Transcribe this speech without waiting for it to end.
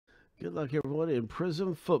Good luck, everyone, in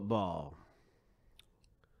Prizm football.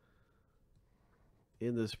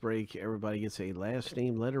 In this break, everybody gets a last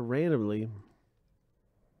name letter randomly.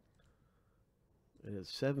 And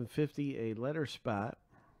it's $7.50 a letter spot.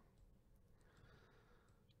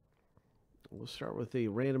 We'll start with the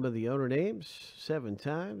random of the owner names 7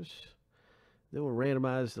 times. Then we'll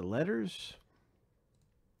randomize the letters.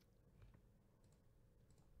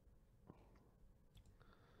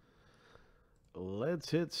 Let's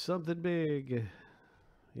hit something big.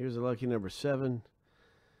 Here's a lucky number 7.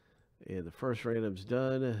 And the first random's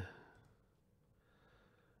done.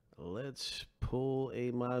 Let's pull a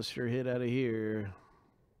monster hit out of here.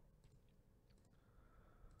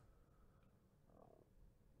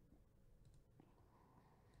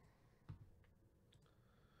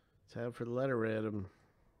 Time for the letter random.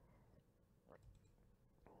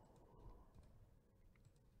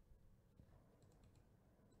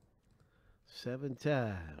 Seven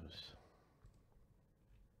times.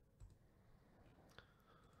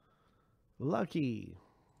 Lucky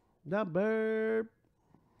number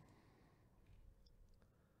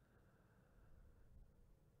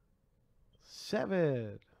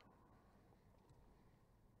 7.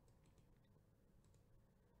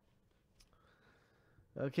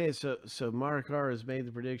 Okay, so Mark R has made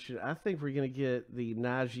the prediction. I think we're going to get the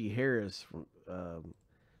Najee Harris from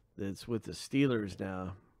that's with the Steelers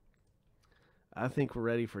now. I think we're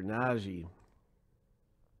ready for Najee.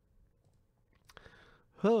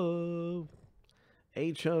 Ho!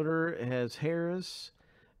 H owner has Harris.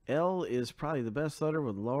 L is probably the best owner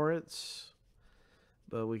with Lawrence.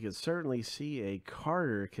 But we could certainly see a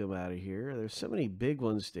Carter come out of here. There's so many big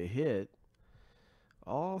ones to hit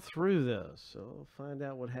all through this. So we'll find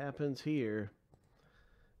out what happens here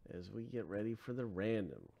as we get ready for the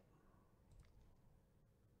random.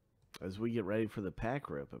 As we get ready for the pack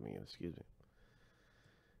rip, excuse me.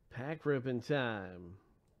 Pack ripping time.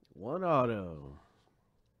 One auto.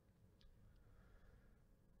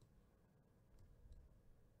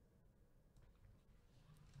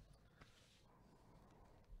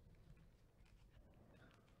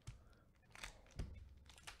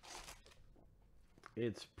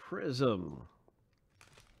 It's Prizm.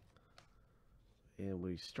 And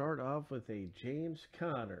we start off with a James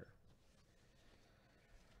Conner.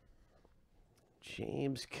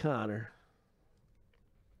 James Conner.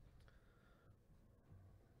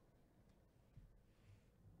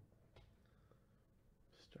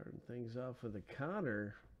 Starting things off with a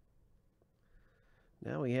Conner.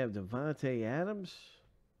 Now we have Devontae Adams.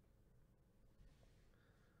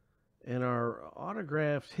 And our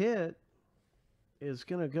autographed hit is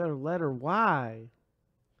going to go to letter Y.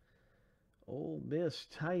 Ole Miss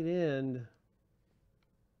tight end.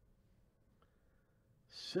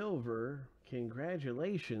 Silver.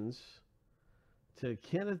 Congratulations to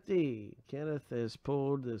Kenneth D. Kenneth has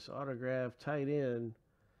pulled this autographed tight end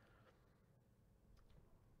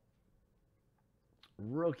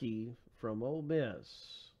rookie from Ole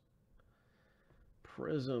Miss.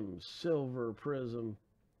 Prizm, silver Prizm.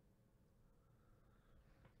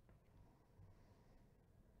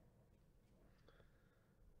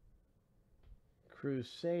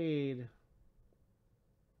 Crusade.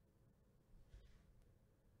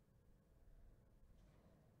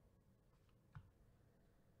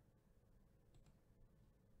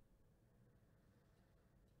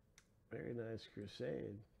 Very nice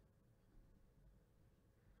Crusade.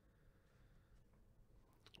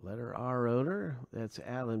 Letter R owner, that's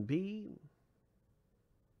Alan B.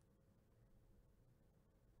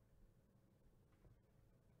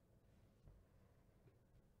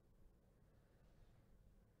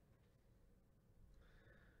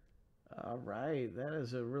 All right, that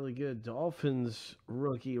is a really good Dolphins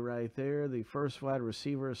rookie right there. The first wide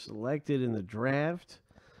receiver selected in the draft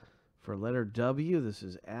for letter W. This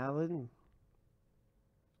is Allen.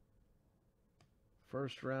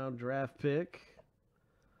 First round draft pick.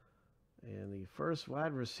 And the first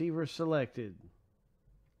wide receiver selected.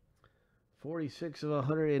 46 of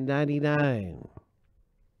 199.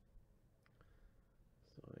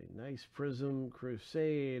 So a nice Prizm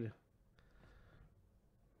Crusade.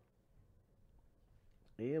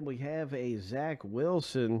 And we have a Zach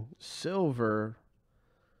Wilson silver.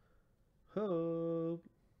 Ho!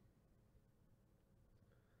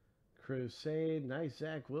 Crusade. Nice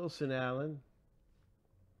Zach Wilson, Allen.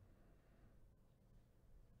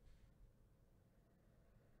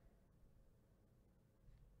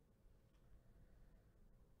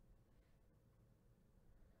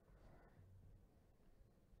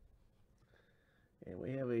 And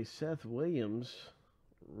we have a Seth Williams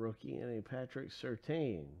rookie and a Patrick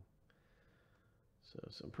Surtain. So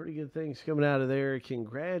some pretty good things coming out of there.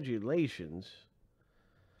 Congratulations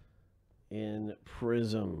in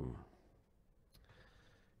Prizm.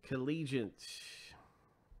 Collegiate.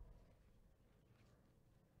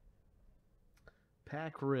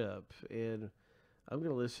 Pack rip. And I'm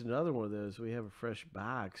going to list another one of those. We have a fresh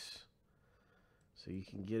box. So you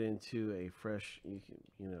can get into a fresh,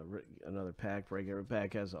 another pack break. Every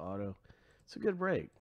pack has an auto. It's a good break.